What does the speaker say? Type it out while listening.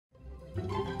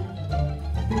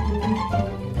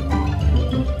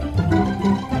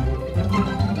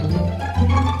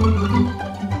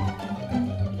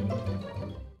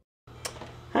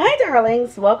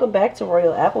darlings, welcome back to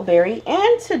Royal Appleberry.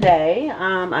 And today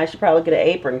I should probably get an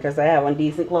apron because I have on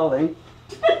decent clothing.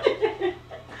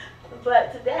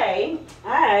 But today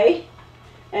I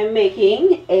am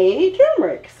making a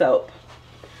turmeric soap.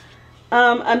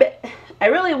 I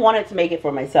really wanted to make it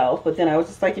for myself, but then I was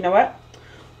just like, you know what,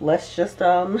 let's just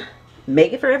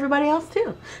make it for everybody else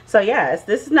too. So yes,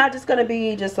 this is not just going to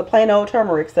be just a plain old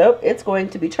turmeric soap. It's going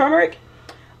to be turmeric,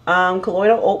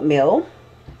 colloidal oatmeal,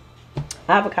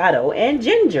 avocado, and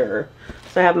ginger.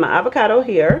 So I have my avocado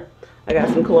here, I got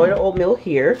some colloidal oatmeal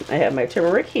here, I have my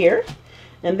turmeric here,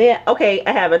 and then okay,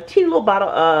 I have a teeny little bottle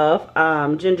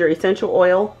of ginger essential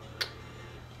oil.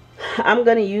 I'm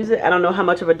gonna use it. I don't know how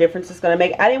much of a difference it's gonna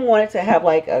make. I didn't want it to have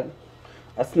like a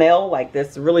smell like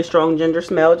this really strong ginger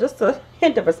smell, just a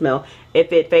hint of a smell.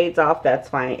 If it fades off, that's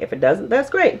fine. If it doesn't, that's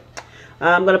great.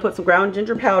 I'm gonna put some ground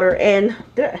ginger powder, and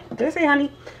did I say honey?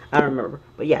 I don't remember,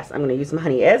 but yes, I'm gonna use some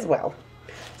honey as well.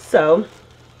 So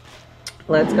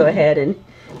let's go ahead and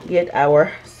get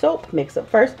our soap mix up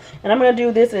first. And I'm going to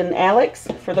do this in Alex.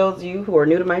 For those of you who are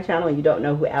new to my channel and you don't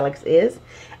know who Alex is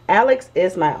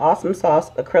my awesome sauce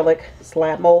acrylic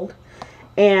slab mold.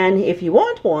 And if you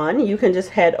want one, you can just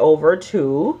head over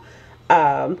to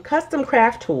Custom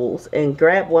Craft Tools and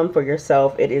grab one for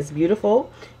yourself. It is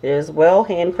beautiful, it is well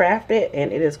handcrafted,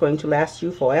 and it is going to last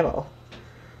you forever.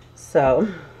 So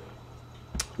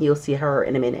you'll see her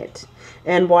in a minute.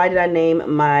 And why did I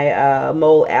name my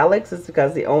mold Alex? It's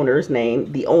because the owners names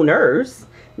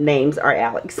are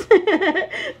Alex.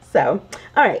 So,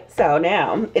 alright, so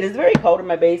now it is very cold in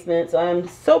my basement, so I'm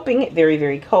soaping it very,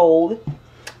 very cold.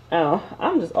 Oh,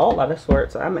 I'm just all out of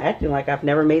sorts. So I'm acting like I've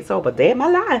never made soap a day in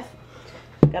my life.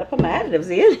 Gotta put my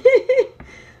additives in.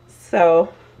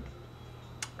 So,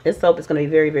 this soap is going to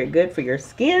be very, very good for your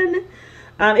skin.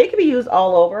 It can be used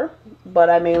all over,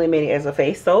 but I mainly made it as a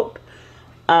face soap.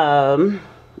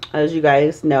 As you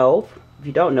guys know, if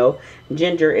you don't know,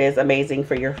 ginger is amazing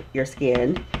for your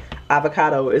skin.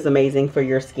 Avocado is amazing for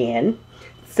your skin.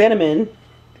 Cinnamon,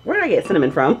 where did I get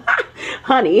cinnamon from?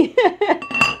 Honey.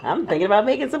 I'm thinking about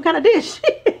making some kind of dish.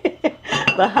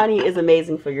 But honey is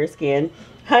amazing for your skin.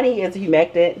 Honey is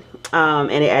humectant,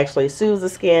 and it actually soothes the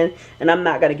skin. And I'm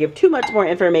not going to give too much more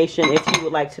information. If you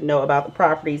would like to know about the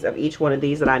properties of each one of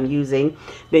these that I'm using,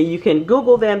 then you can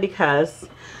Google them, because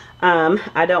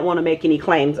I don't want to make any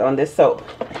claims on this soap,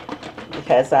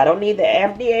 because I don't need the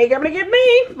FDA coming to get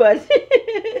me. But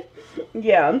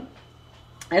yeah,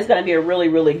 it's going to be a really,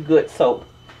 really good soap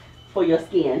for your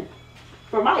skin,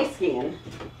 for my skin.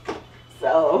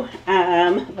 So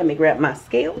let me grab my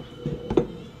scale.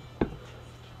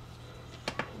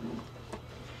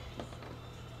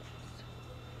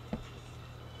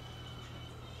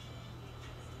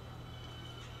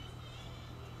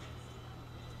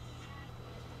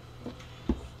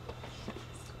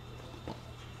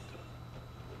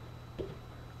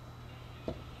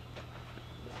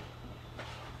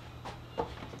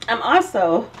 I'm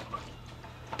also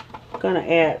going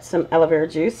to add some aloe vera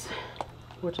juice,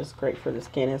 which is great for the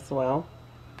skin as well.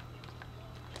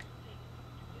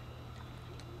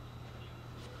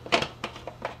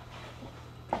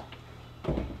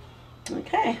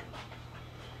 Okay.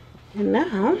 And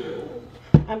now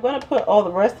I'm going to put all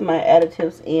the rest of my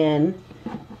additives in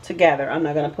together. I'm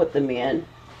not going to put them in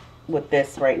with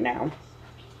this right now.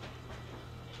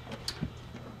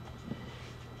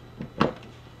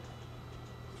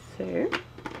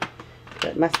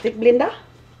 Got my stick blender.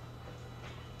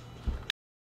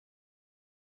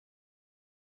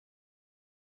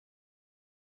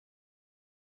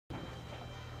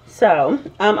 So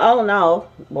all in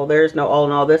all, well, there's no all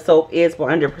in all, this soap is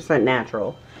 100%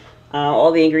 natural.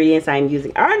 All the ingredients I'm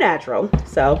using are natural.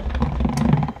 So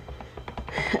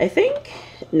I think,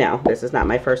 no, this is not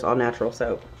my first all natural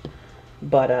soap,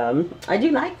 but I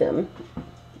do like them.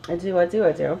 I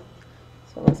do.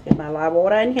 So let's get my live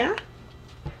water in here.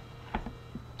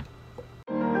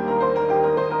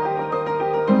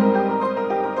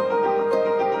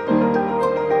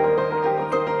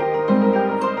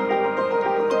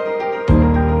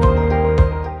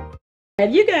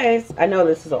 And you guys, I know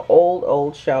this is an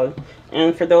old show,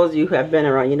 and for those of you who have been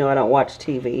around, you know I don't watch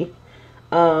TV.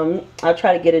 I'll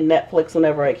try to get in Netflix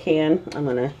whenever I can. I'm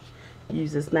gonna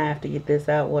use this knife to get this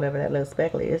out, whatever that little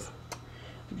speckle is.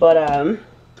 But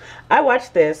I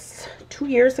watched this 2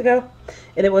 years ago,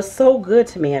 and it was so good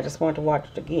to me, I just wanted to watch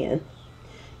it again.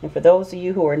 And for those of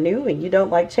you who are new and you don't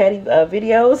like chatty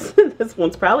videos, this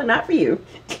one's probably not for you.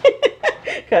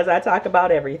 Because I talk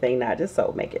about everything, not just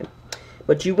soap making.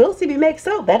 But you will see me make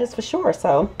soap, that is for sure.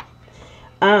 So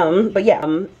But yeah,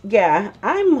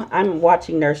 I'm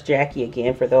watching Nurse Jackie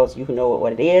again, for those of you who know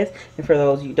what it is, and for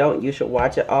those you don't, you should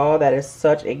watch it. Oh, that is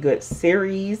such a good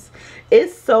series.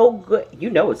 It's so good. You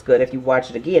know it's good if you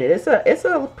watch it again. It's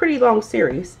a pretty long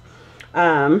series.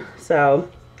 So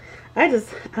I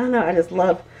don't know, I just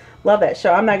love that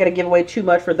show. I'm not gonna give away too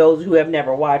much for those who have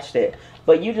never watched it,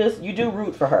 but you do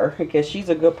root for her because she's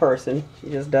a good person. She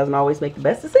just doesn't always make the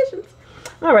best decisions.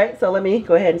 All right, so let me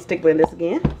go ahead and stick blend this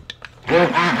again.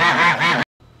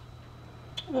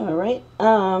 All right,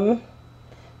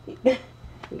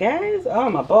 guys, all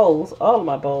of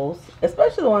my bowls,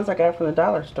 especially the ones I got from the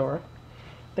dollar store,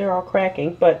 they're all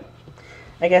cracking, but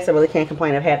I guess I really can't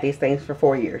complain. I've had these things for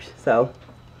 4 years. So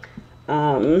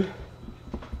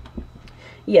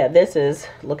yeah, this is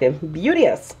looking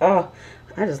beauteous. Oh,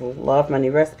 I just love my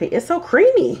new recipe. It's so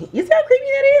creamy. You see how creamy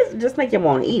that is? It just make you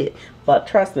want to eat it. But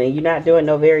trust me, you're not doing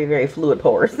no very, very fluid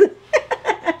pours.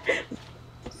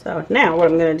 So now what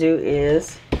I'm going to do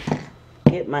is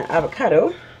get my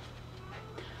avocado.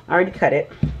 I already cut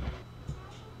it.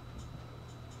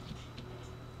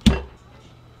 There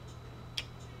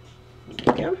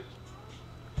we go.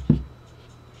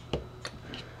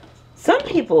 Some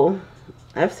people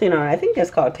I've seen on, I think it's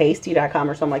called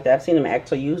tasty.com or something like that. I've seen them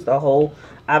actually use the whole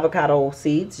avocado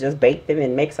seeds, just bake them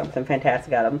and make something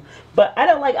fantastic out of them. But I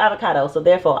don't like avocado, so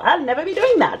therefore I'll never be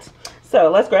doing that. So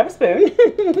let's grab a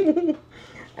spoon.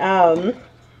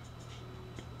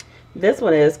 This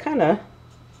one is kind of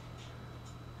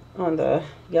on the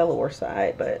yellower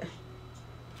side, but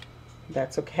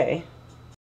that's okay.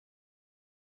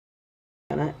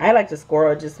 And I like to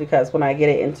squirrel it just because when I get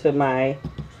it into my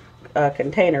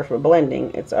container for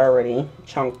blending, it's already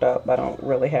chunked up. I don't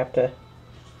really have to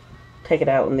take it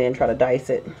out and then try to dice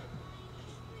it.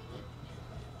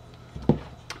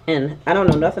 And I don't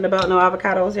know nothing about no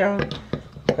avocados, y'all,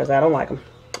 because I don't like them.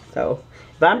 So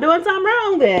if I'm doing something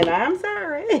wrong, then I'm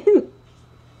sorry.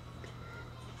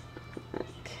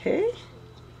 Okay,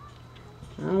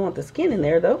 I don't want the skin in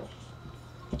there though.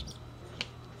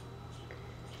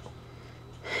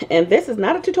 And this is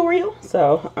not a tutorial,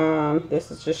 so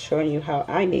this is just showing you how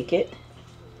I make it.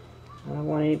 I don't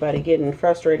want anybody getting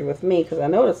frustrated with me, because I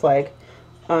notice, like,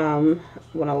 when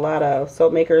a lot of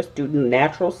soap makers do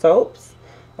natural soaps,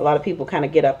 a lot of people kind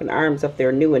of get up in arms if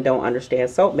they're new and don't understand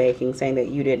soap making, saying that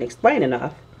you didn't explain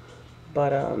enough.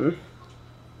 But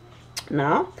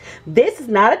no, this is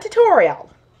not a tutorial.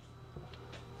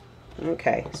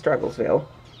 Okay, Strugglesville.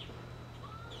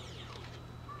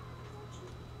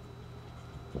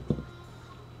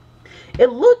 It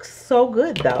looks so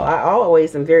good though. I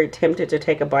always am very tempted to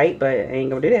take a bite, but I ain't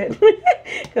gonna do that.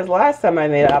 Because last time I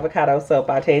made avocado soap,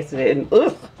 I tasted it and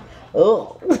ugh,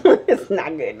 it's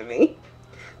not good to me.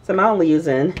 So I'm only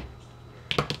using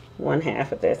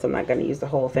 1/2 of this. I'm not gonna use the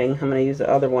whole thing. I'm gonna use the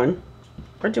other one.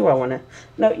 Or do I wanna?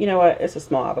 No, you know what? It's a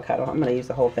small avocado. I'm gonna use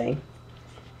the whole thing.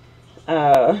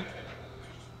 So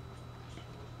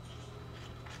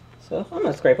I'm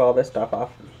gonna scrape all this stuff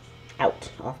off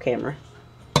camera.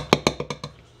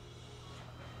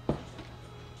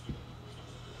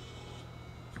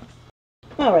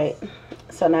 Alright,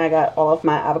 so now I got all of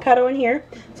my avocado in here.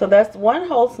 So that's one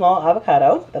whole small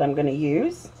avocado that I'm going to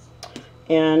use.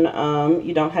 And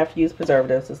you don't have to use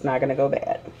preservatives. It's not going to go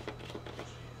bad.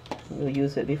 You'll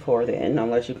use it before then,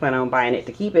 unless you plan on buying it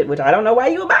to keep it, which I don't know why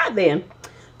you would buy it then.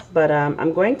 But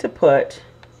I'm going to put,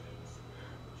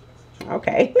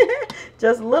 okay,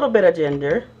 just a little bit of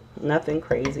ginger. Nothing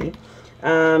crazy.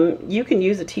 You can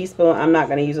use a teaspoon. I'm not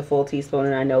going to use a full teaspoon,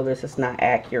 and I know this is not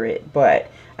accurate, but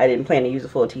I didn't plan to use a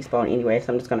full teaspoon anyway,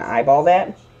 so I'm just going to eyeball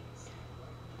that.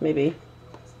 Maybe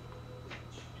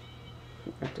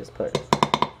I'll just put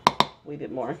a wee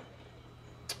bit more,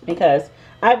 because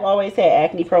I've always had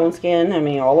acne prone skin, I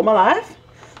mean all of my life.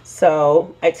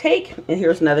 So I take, and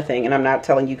here's another thing, and I'm not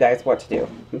telling you guys what to do,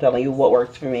 I'm telling you what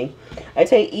works for me. I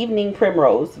take evening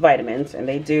primrose vitamins, and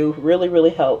they do really,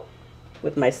 really help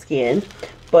with my skin,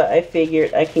 but I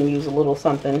figured I can use a little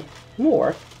something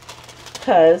more,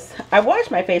 because I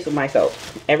wash my face with my soap.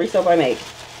 Every soap I make,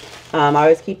 I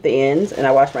always keep the ends, and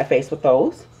I wash my face with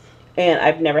those, and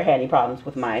I've never had any problems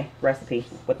with my recipe,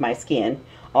 with my skin,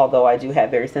 although I do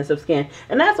have very sensitive skin.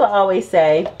 And that's what I always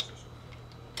say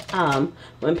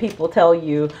when people tell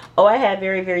you, oh, I have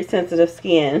very, very sensitive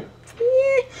skin.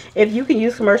 If you can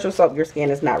use commercial soap, your skin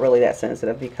is not really that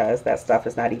sensitive, because that stuff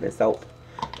is not even soap.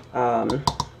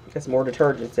 It's more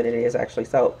detergents than it is actually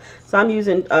soap. So I'm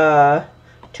using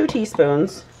 2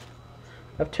 teaspoons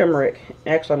of turmeric.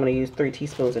 Actually, I'm going to use 3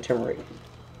 teaspoons of turmeric,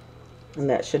 and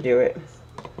that should do it.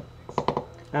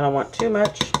 I don't want too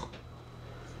much.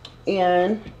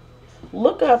 And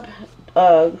look up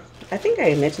I think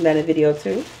I mentioned that in a video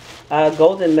too.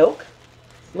 Golden milk.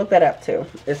 Look that up too.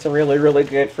 It's really, really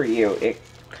good for you. It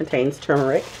contains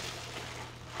turmeric.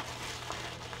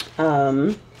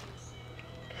 I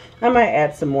might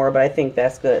add some more, but I think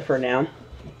that's good for now.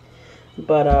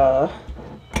 But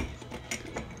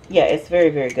yeah, it's very,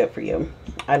 very good for you.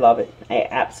 I love it. I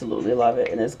absolutely love it.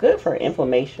 And it's good for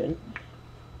inflammation.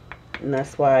 And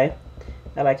that's why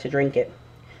I like to drink it.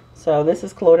 So this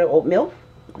is colloidal oatmeal.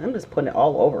 I'm just putting it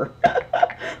all over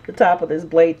the top of this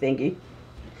blade thingy.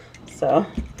 So,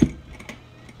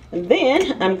 and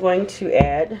then I'm going to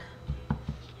add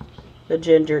the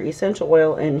ginger essential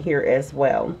oil in here as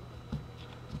well.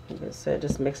 Like I said,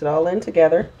 just mix it all in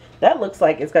together. That looks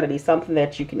like it's going to be something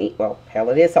that you can eat. Well, hell,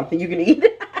 it is something you can eat.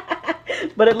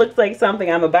 But it looks like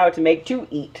something I'm about to make to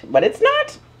eat. But it's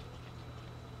not.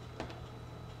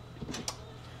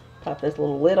 Pop this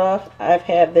little lid off. I've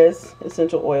had this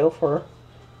essential oil for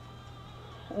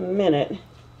a minute.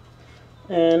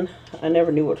 And I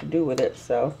never knew what to do with it.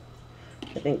 So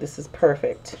I think this is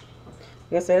perfect.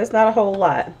 Like I said, it's not a whole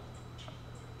lot.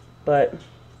 But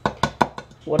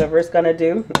whatever it's going to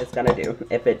do, it's going to do.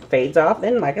 If it fades off,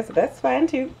 then like I said, that's fine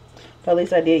too. But at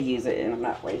least I did use it and I'm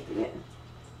not wasting it.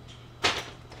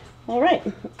 Alright.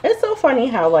 It's so funny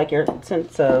how like your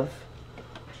sense of,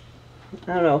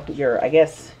 I don't know, I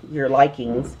guess your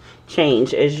likings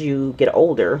change as you get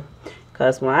older.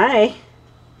 Because when I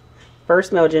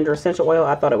first smelled ginger essential oil,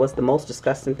 I thought it was the most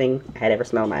disgusting thing I had ever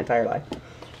smelled in my entire life.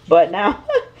 But now,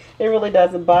 it really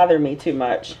doesn't bother me too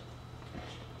much.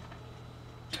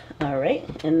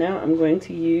 Alright, and now I'm going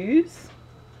to use,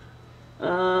 it's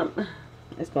going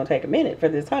to take a minute for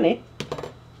this honey.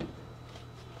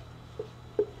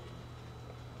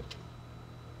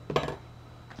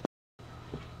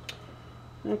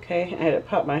 Okay, I had to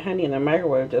pop my honey in the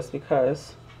microwave just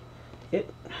because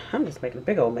I'm just making a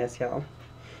big old mess, y'all.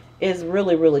 It's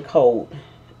really, really cold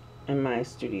in my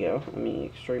studio. I mean,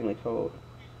 extremely cold.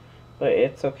 But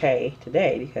it's okay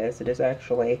today because it is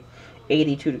actually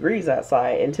 82 degrees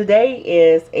outside. And today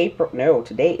is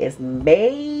today is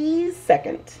May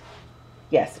 2nd.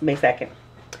 Yes, May 2nd.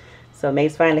 So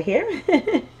May's finally here.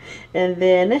 And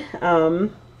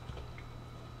then,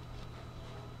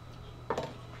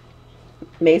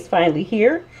 May's finally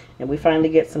here. And we finally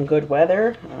get some good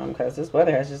weather. Because this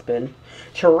weather has just been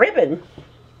tripping.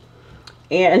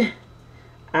 And,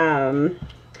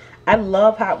 I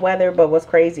love hot weather, but what's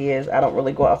crazy is I don't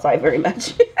really go outside very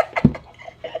much.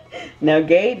 Now,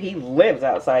 Gabe, he lives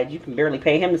outside. You can barely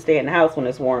pay him to stay in the house when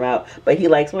it's warm out, but he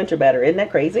likes winter better. Isn't that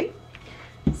crazy?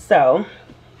 So,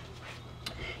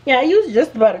 yeah, I use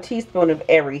just about a teaspoon of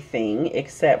everything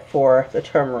except for the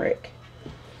turmeric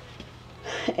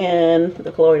and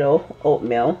the colloidal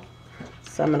oatmeal.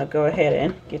 So I'm going to go ahead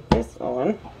and get this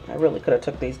on. I really could have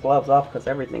took these gloves off because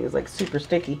everything is like super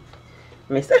sticky.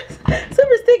 I mean,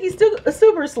 super sticky,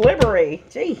 super slippery.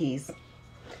 Jeez.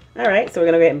 Alright, so we're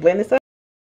going to go ahead and blend this up.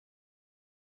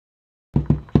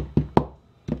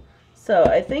 So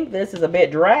I think this is a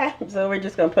bit dry, so we're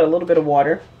just going to put a little bit of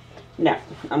water. Now,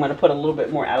 I'm going to put a little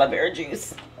bit more aloe vera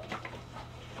juice.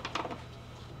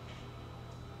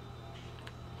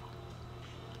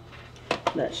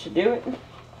 That should do it.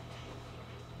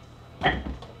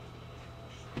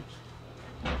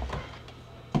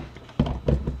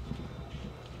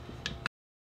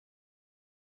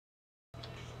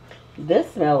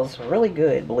 This smells really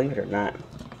good, believe it or not.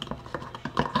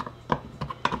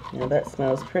 Now that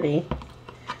smells pretty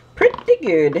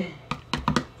good. I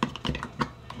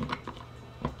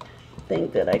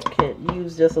think that I could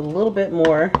use just a little bit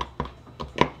more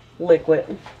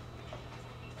liquid.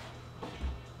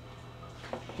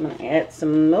 I'm going to add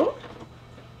some milk,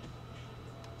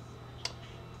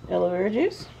 aloe vera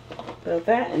juice, put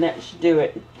that, and that should do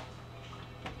it.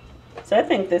 So I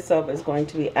think this soap is going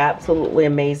to be absolutely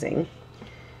amazing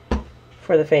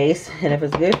for the face. And if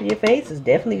it's good for your face, it's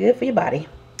definitely good for your body.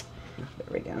 There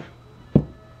we go.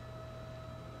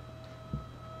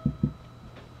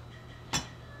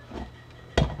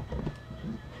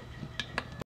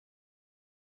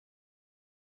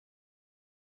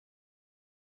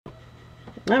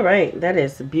 All right, that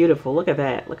is beautiful. Look at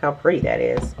that. Look how pretty that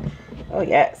is. Oh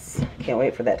yes, can't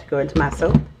wait for that to go into my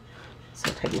soap.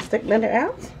 So take your stick blender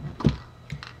out.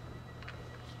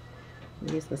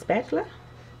 Use the spatula.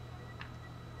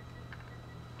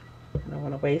 I don't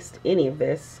want to waste any of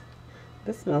this.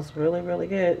 This smells really, really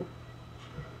good.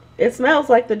 It smells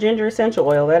like the ginger essential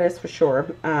oil, that is for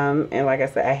sure. And like I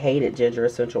said, I hated ginger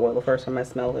essential oil the first time I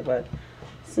smelled it, but it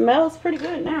smells pretty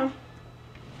good now.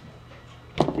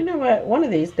 You know what? One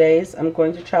of these days, I'm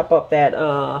going to chop up that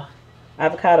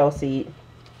avocado seed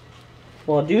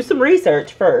well, do some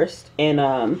research first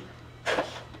and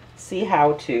see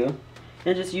how to,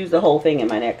 and just use the whole thing in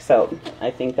my next soap.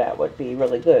 I think that would be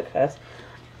really good because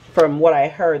from what I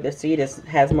heard, the seed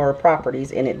has more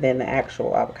properties in it than the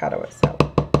actual avocado itself.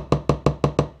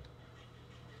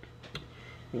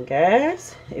 And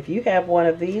guys, if you have one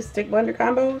of these stick blender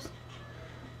combos,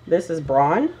 this is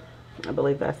Braun. I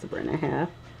believe that's the brand I have.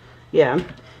 Yeah,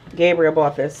 Gabriel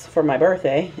bought this for my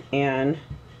birthday, and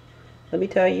let me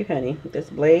tell you, honey, these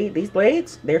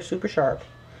blades, they're super sharp.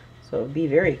 So be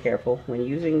very careful when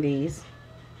using these,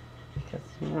 because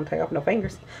you don't want to take off no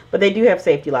fingers. But they do have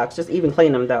safety locks. Just even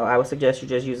clean them though. I would suggest you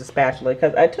just use a spatula,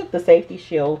 because I took the safety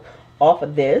shield off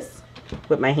of this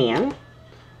with my hand,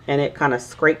 and it kind of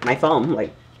scraped my thumb.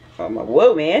 Like, I'm like,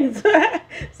 whoa, man. So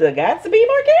I got to be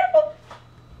more careful.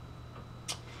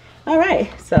 All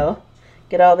right, so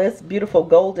get all this beautiful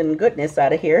golden goodness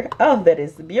out of here. Oh, that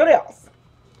is beautiful.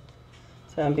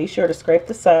 So be sure to scrape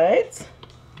the sides.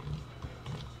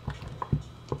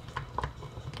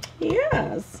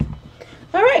 Yes.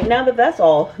 All right, now that that's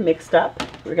all mixed up,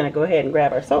 we're going to go ahead and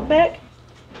grab our soap bag.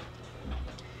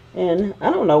 And I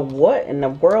don't know what in the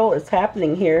world is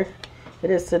happening here. It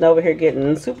is sitting over here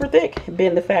getting super thick,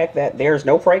 being the fact that there's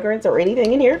no fragrance or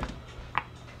anything in here.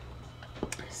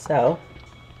 So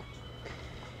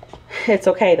it's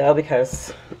okay though,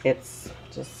 because it's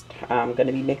just going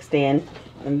to be mixed in,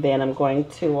 and then I'm going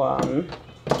to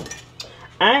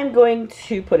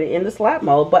put it in the slab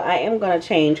mold, but I am going to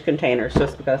change containers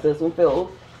just because this one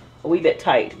feels a wee bit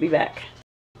tight. Be back.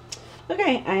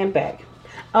 Okay, I am back.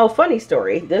 Oh, funny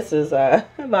story. This is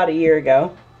about a year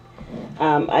ago.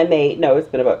 It's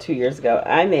been about 2 years ago.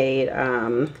 I made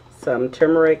some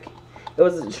turmeric. It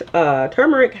was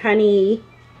turmeric, honey,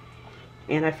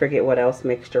 and I forget what else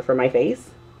mixture for my face.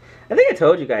 I think I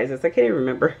told you guys this. I can't even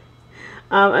remember.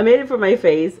 I made it for my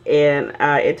face, and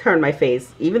it turned my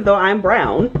face, even though I'm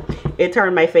brown, it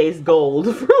turned my face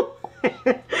gold for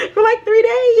like 3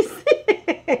 days.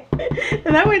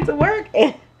 And I went to work,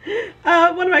 and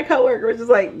one of my coworkers was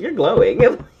like, "You're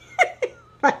glowing."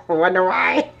 I wonder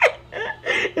why.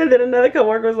 And then another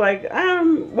coworker was like,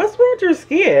 "What's wrong with your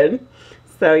skin?"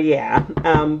 So yeah,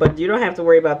 but you don't have to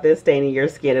worry about this staining your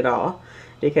skin at all,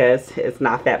 because it's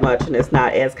not that much and it's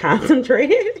not as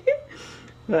concentrated.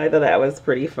 So I thought that was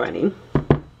pretty funny.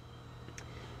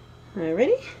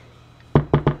 Alrighty.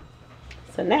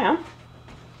 So now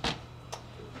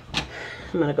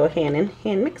I'm gonna go ahead and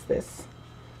hand mix this.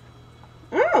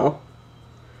 Oh,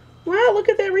 wow, look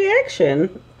at that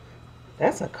reaction.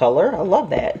 That's a color. I love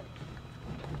that.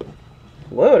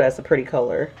 Whoa, that's a pretty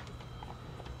color.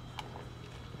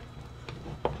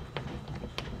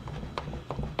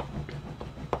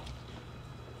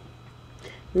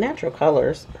 Natural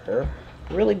colors are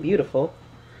really beautiful.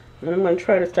 And I'm going to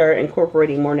try to start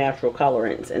incorporating more natural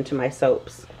colorants into my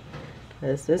soaps,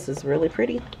 because this is really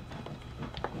pretty.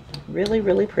 Really,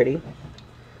 really pretty.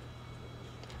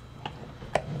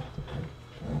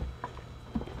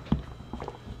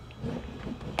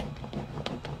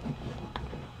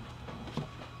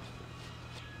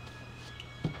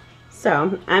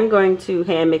 So I'm going to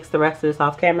hand mix the rest of this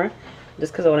off camera,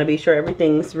 just because I want to be sure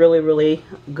everything's really, really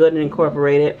good and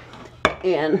incorporated.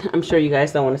 And I'm sure you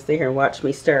guys don't want to sit here and watch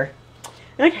me stir.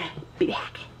 Okay, be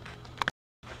back.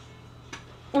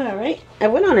 Alright, I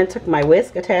went on and took my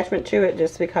whisk attachment to it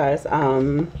just because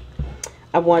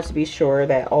I wanted to be sure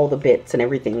that all the bits and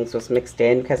everything was mixed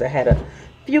in, because I had a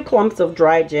few clumps of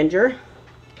dried ginger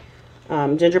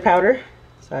powder.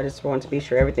 So I just wanted to be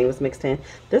sure everything was mixed in.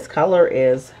 This color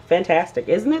is fantastic,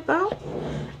 isn't it though?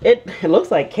 It looks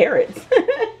like carrots.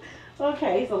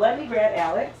 Okay, so let me grab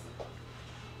Alex.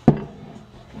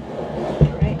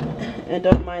 Alright, and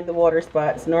don't mind the water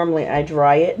spots. Normally I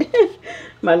dry it,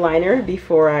 my liner,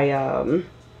 before I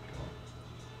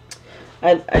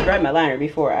dry my liner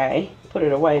before I put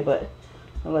it away, but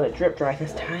I'll let it drip dry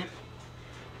this time.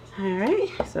 Alright,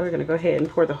 so we're going to go ahead and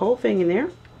pour the whole thing in there.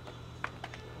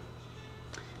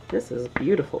 This is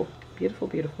beautiful, beautiful,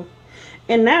 beautiful.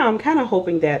 And now I'm kind of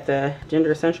hoping that the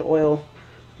ginger essential oil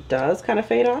does kind of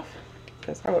fade off,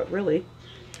 because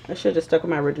I should have stuck with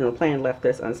my original plan and left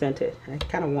this unscented. I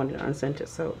kind of wanted unscented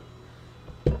soap,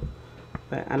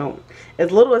 but I don't,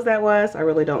 as little as that was, I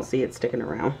really don't see it sticking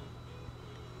around.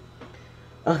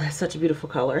 Oh, that's such a beautiful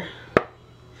color.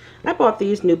 I bought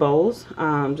these new bowls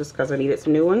just because I needed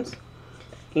some new ones.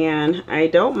 And I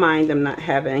don't mind them not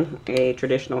having a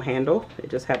traditional handle. They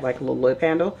just have like a little lip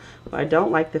handle. But I don't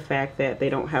like the fact that they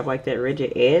don't have like that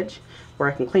rigid edge where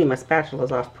I can clean my spatulas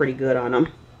off pretty good on them.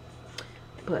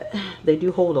 But they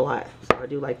do hold a lot, so I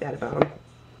do like that about them.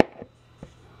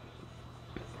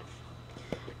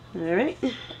 Alright.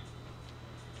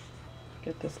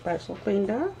 Get the spatula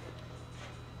cleaned off.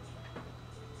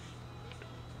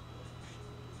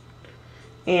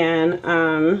 And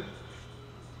oh,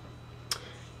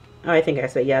 I think I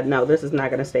said, yeah, no, this is not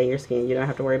going to stain your skin. You don't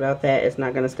have to worry about that. It's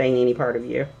not going to stain any part of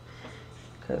you.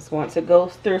 Because once it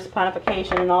goes through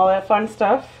saponification and all that fun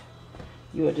stuff,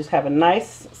 you will just have a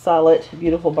nice, solid,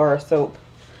 beautiful bar of soap.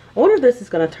 I wonder if this is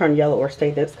going to turn yellow or stay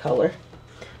this color.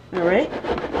 All right.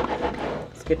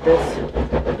 Let's get this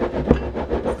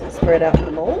spread out in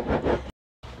the mold.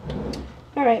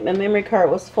 All right, my memory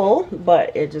card was full,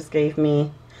 but it just gave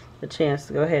me the chance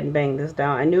to go ahead and bang this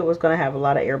down. I knew it was going to have a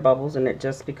lot of air bubbles in it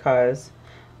just because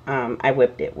I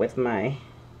whipped it with my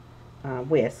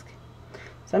whisk.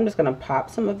 So I'm just going to pop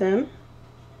some of them.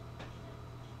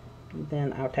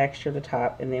 Then I'll texture the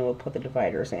top, and then we'll put the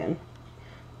dividers in.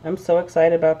 I'm so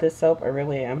excited about this soap. I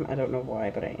really am. I don't know why,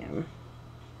 but I am.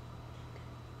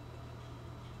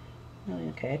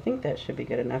 Okay, I think that should be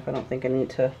good enough. I don't think I need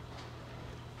to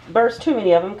burst too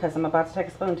many of them because I'm about to take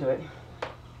a spoon to it.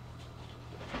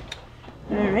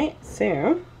 Alright,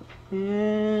 so,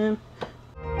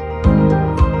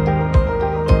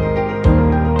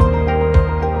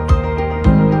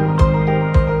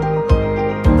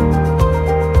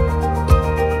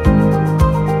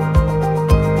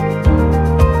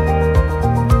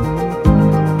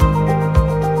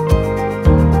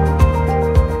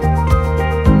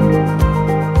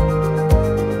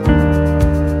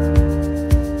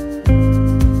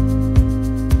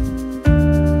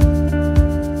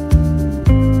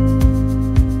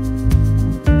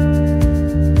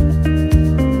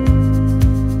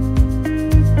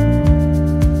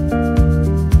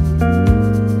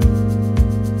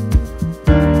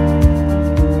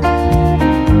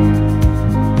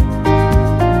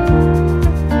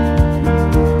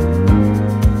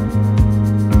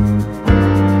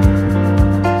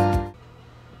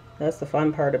 that's the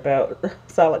fun part about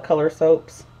solid color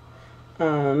soaps.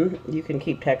 You can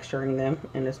keep texturing them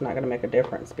and it's not going to make a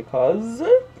difference because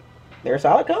they're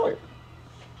solid color.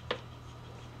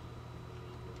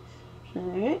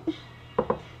 Alright,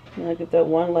 I'll get that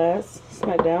one last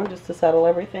smack down just to settle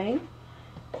everything.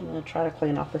 I'm going to try to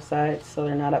clean off the sides so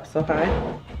they're not up so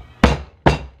high.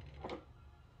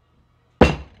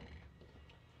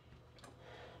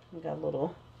 We got a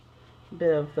little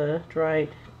bit of the dried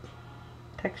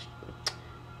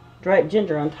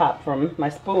ginger on top from my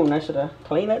spoon. I should have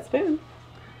cleaned that spoon.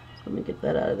 So let me get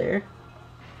that out of there.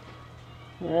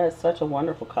 Yeah, it's such a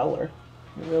wonderful color.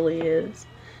 It really is.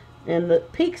 And the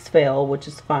peaks fail, which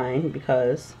is fine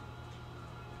because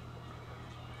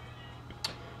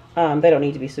they don't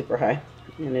need to be super high.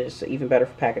 And it's even better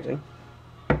for packaging.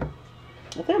 I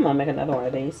think I'm going to make another one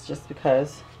of these just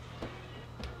because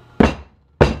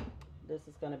this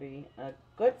is going to be a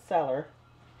good seller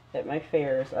at my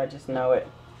fairs. I just know it.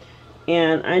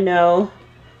 And I know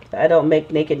that I don't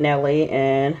make Naked Nelly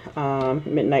and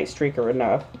Midnight Streaker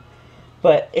enough.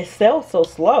 But it sells so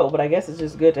slow, but I guess it's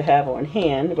just good to have on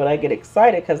hand. But I get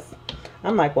excited because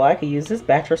I'm like, well, I could use this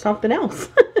batch or something else.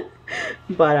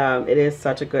 But it is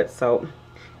such a good soap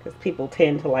because people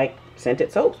tend to like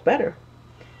scented soaps better.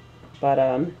 But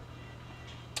I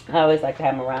always like to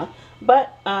have them around.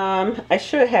 But I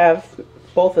should have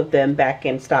both of them back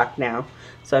in stock now.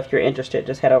 So if you're interested,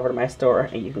 just head over to my store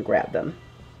and you can grab them.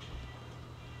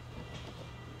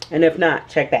 And if not,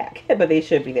 check back. But they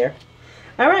should be there.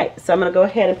 Alright, so I'm going to go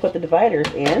ahead and put the dividers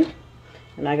in.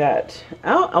 And I got,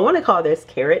 I want to call this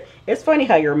carrot. It's funny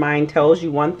how your mind tells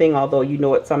you one thing, although you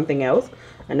know it's something else.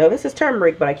 I know this is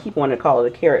turmeric, but I keep wanting to call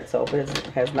it a carrot soap. It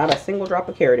has not a single drop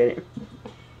of carrot in it.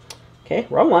 Okay,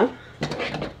 wrong one.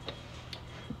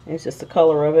 It's just the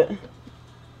color of it.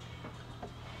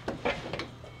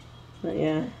 But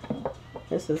yeah,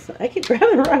 this is, I keep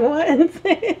grabbing the wrong ones.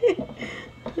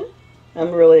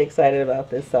 I'm really excited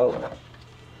about this soap.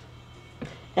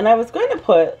 And I was going to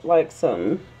put like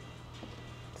something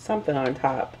on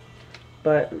top,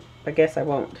 but I guess I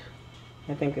won't.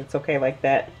 I think it's okay like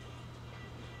that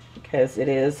because it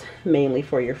is mainly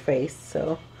for your face,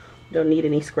 so you don't need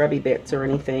any scrubby bits or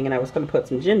anything. And I was going to put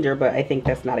some ginger, but I think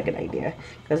that's not a good idea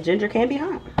because ginger can be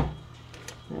hot.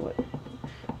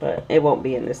 But it won't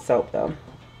be in this soap though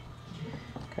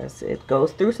because it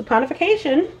goes through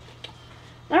saponification.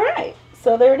 Alright,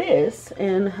 so there it is.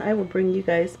 And I will bring you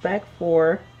guys back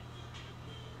for,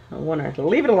 I want to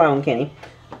leave it alone, Kenny,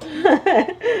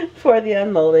 for the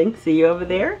unmolding. See you over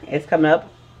there. It's coming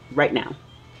up right now.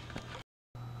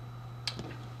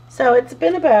 So it's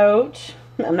been about,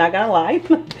 I'm not gonna lie,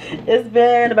 it's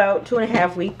been about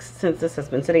 2.5 weeks since this has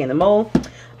been sitting in the mold.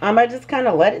 I just kind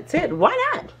of let it sit. Why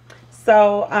not?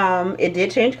 So it did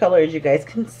change color, as you guys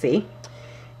can see.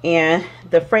 and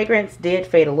the fragrance did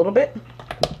fade a little bit.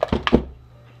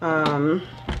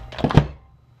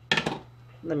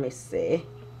 Let me see.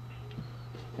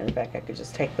 In fact, I could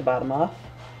just take the bottom off.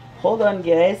 Hold on,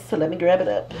 guys. So let me grab it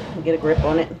up and get a grip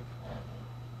on it.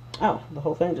 Oh, the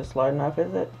whole thing just sliding off,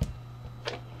 is it?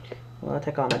 Well, I'll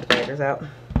take all my dividers out.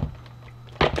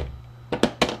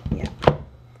 Yeah.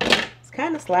 It's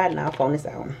kind of sliding off on its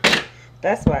own.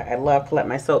 That's why I love to let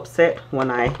my soap sit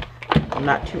when I'm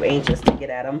not too anxious to get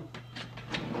at them.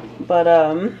 But,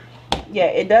 yeah,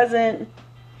 it doesn't...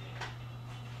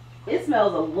 It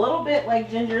smells a little bit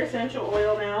like ginger essential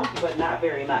oil now, but not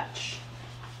very much.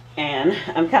 And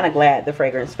I'm kind of glad the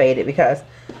fragrance faded, because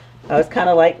I was kind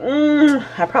of like,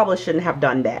 I probably shouldn't have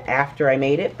done that after I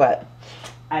made it, but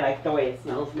I like the way it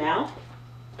smells now.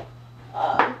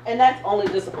 And that's only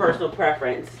just a personal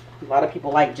preference. A lot of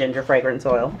people like ginger fragrance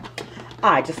oil.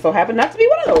 I just so happen not to be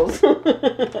one of those.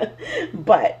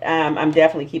 But I'm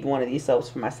definitely keeping one of these soaps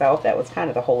for myself. That was kind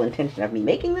of the whole intention of me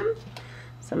making them.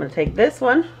 So I'm going to take this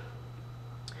one.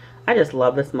 I just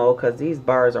love this mold because these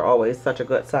bars are always such a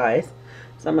good size.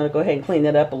 So I'm going to go ahead and clean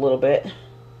it up a little bit.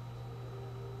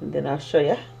 And then I'll show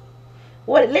you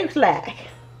what it looks like.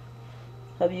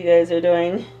 Hope you guys are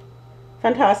doing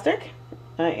fantastic.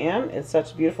 I am. It's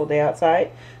such a beautiful day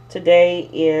outside. Today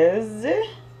is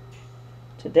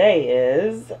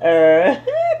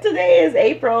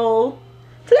April.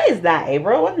 Today is not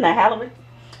April. Wasn't that Halloween?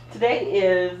 Today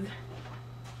is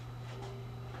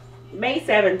May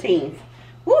 17th.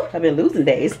 Woo, I've been losing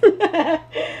days.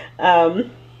 And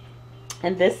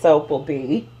this soap will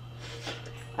be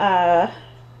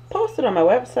posted on my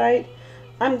website.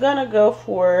 I'm gonna go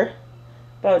for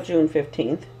about June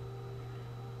 15th.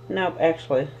 Nope,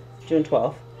 actually June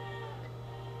 12th.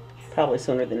 Probably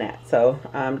sooner than that. So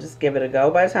just give it a go.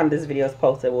 By the time this video is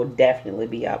posted, it will definitely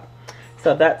be up.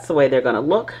 So that's the way they're gonna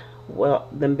look. Well,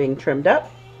 them being trimmed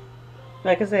up.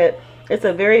 Like I said, it's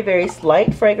a very, very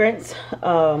slight fragrance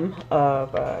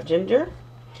of ginger.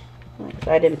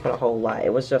 I didn't put a whole lot.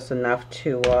 It was just enough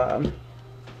to, I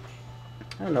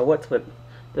don't know what's with,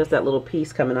 there's that little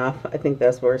piece coming off. I think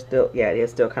that's where it's still, yeah, it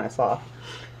is still kind of soft.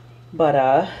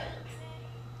 But,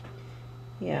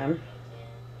 yeah,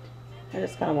 I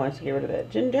just kind of wanted to get rid of that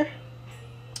ginger.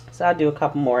 So I'll do a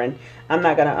couple more, and I'm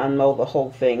not going to unmold the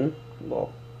whole thing.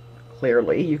 Well,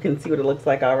 clearly, you can see what it looks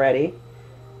like already.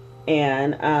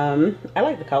 And I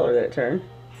like the color that it turned.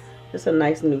 Just a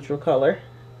nice neutral color.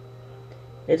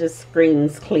 It just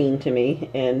screams clean to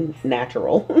me and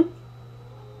natural.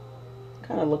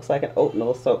 Kind of looks like an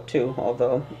oatmeal soap too,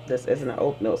 although this isn't an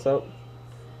oatmeal soap.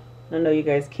 I know you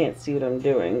guys can't see what I'm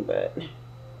doing, but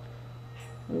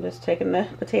I'm just taking the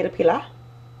potato peeler,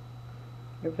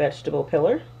 your vegetable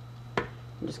peeler.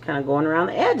 I'm just kind of going around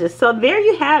the edges. So there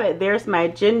you have it. There's my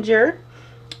ginger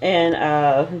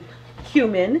and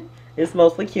cumin. It's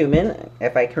mostly cumin,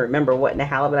 if I can remember what in the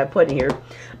halibut I put in here.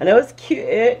 I know it's cute.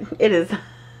 It is.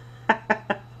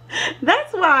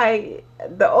 That's why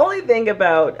the only thing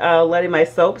about letting my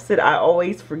soap sit, I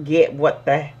always forget what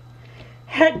the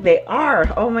heck they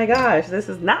are. Oh my gosh, this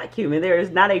is not cumin. There is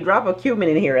not a drop of cumin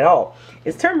in here at all.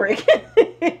 It's turmeric.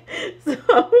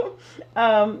 So,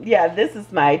 yeah, this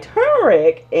is my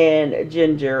turmeric and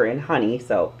ginger and honey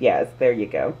soap. Yes, there you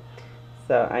go.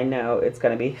 So I know it's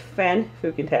going to be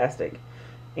fan-fucking-tastic.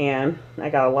 And I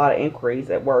got a lot of inquiries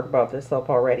at work about this soap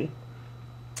already.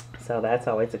 So that's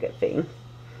always a good thing.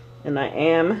 And I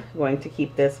am going to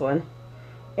keep this one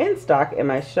in stock in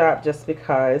my shop just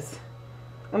because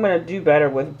I'm going to do better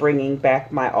with bringing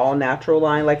back my all-natural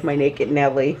line, like my Naked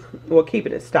Nelly. We'll keep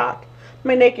it in stock.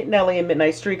 My Naked Nelly and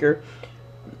Midnight Streaker.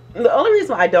 The only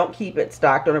reason why I don't keep it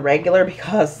stocked on a regular,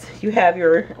 because you have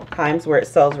your times where it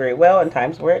sells very well and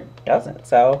times where it doesn't.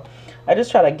 So I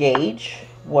just try to gauge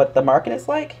what the market is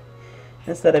like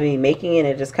instead of me making it.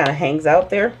 It just kind of hangs out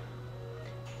there.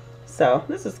 So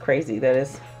this is crazy that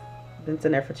it's been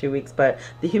sitting there for 2 weeks, but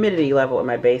the humidity level in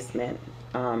my basement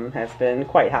has been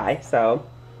quite high. So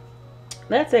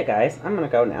that's it, guys. I'm gonna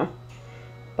go now.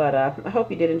 But I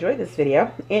hope you did enjoy this video.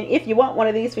 And if you want one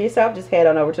of these for yourself, just head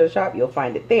on over to the shop. You'll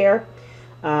find it there.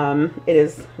 It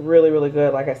is really, really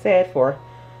good, like I said, for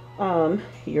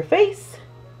your face.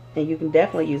 And you can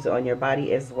definitely use it on your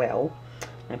body as well.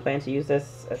 I plan to use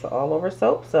this as an all-over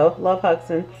soap. So, love, hugs,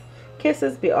 and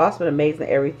kisses. Be awesome and amazing at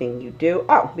everything you do.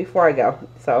 Oh, before I go.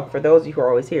 So, for those of you who are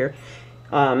always here,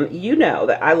 you know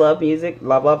that I love music.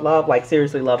 Love, love, love. Like,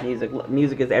 seriously love music.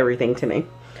 Music is everything to me.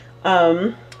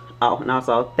 Oh, and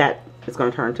also that is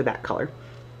going to turn to that color.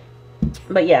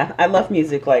 But yeah, I love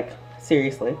music, like,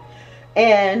 seriously.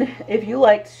 And if you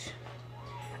like,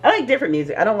 I like different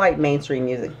music. I don't like mainstream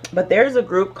music. But there's a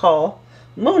group called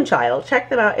Moonchild. Check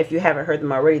them out if you haven't heard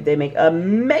them already. They make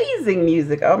amazing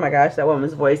music. Oh my gosh, that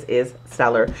woman's voice is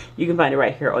stellar. You can find it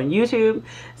right here on YouTube.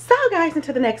 So guys,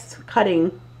 until the next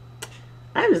cutting,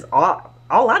 I'm just all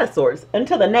out of sorts.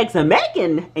 Until the next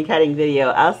making and cutting video,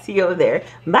 I'll see you over there.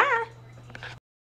 Bye.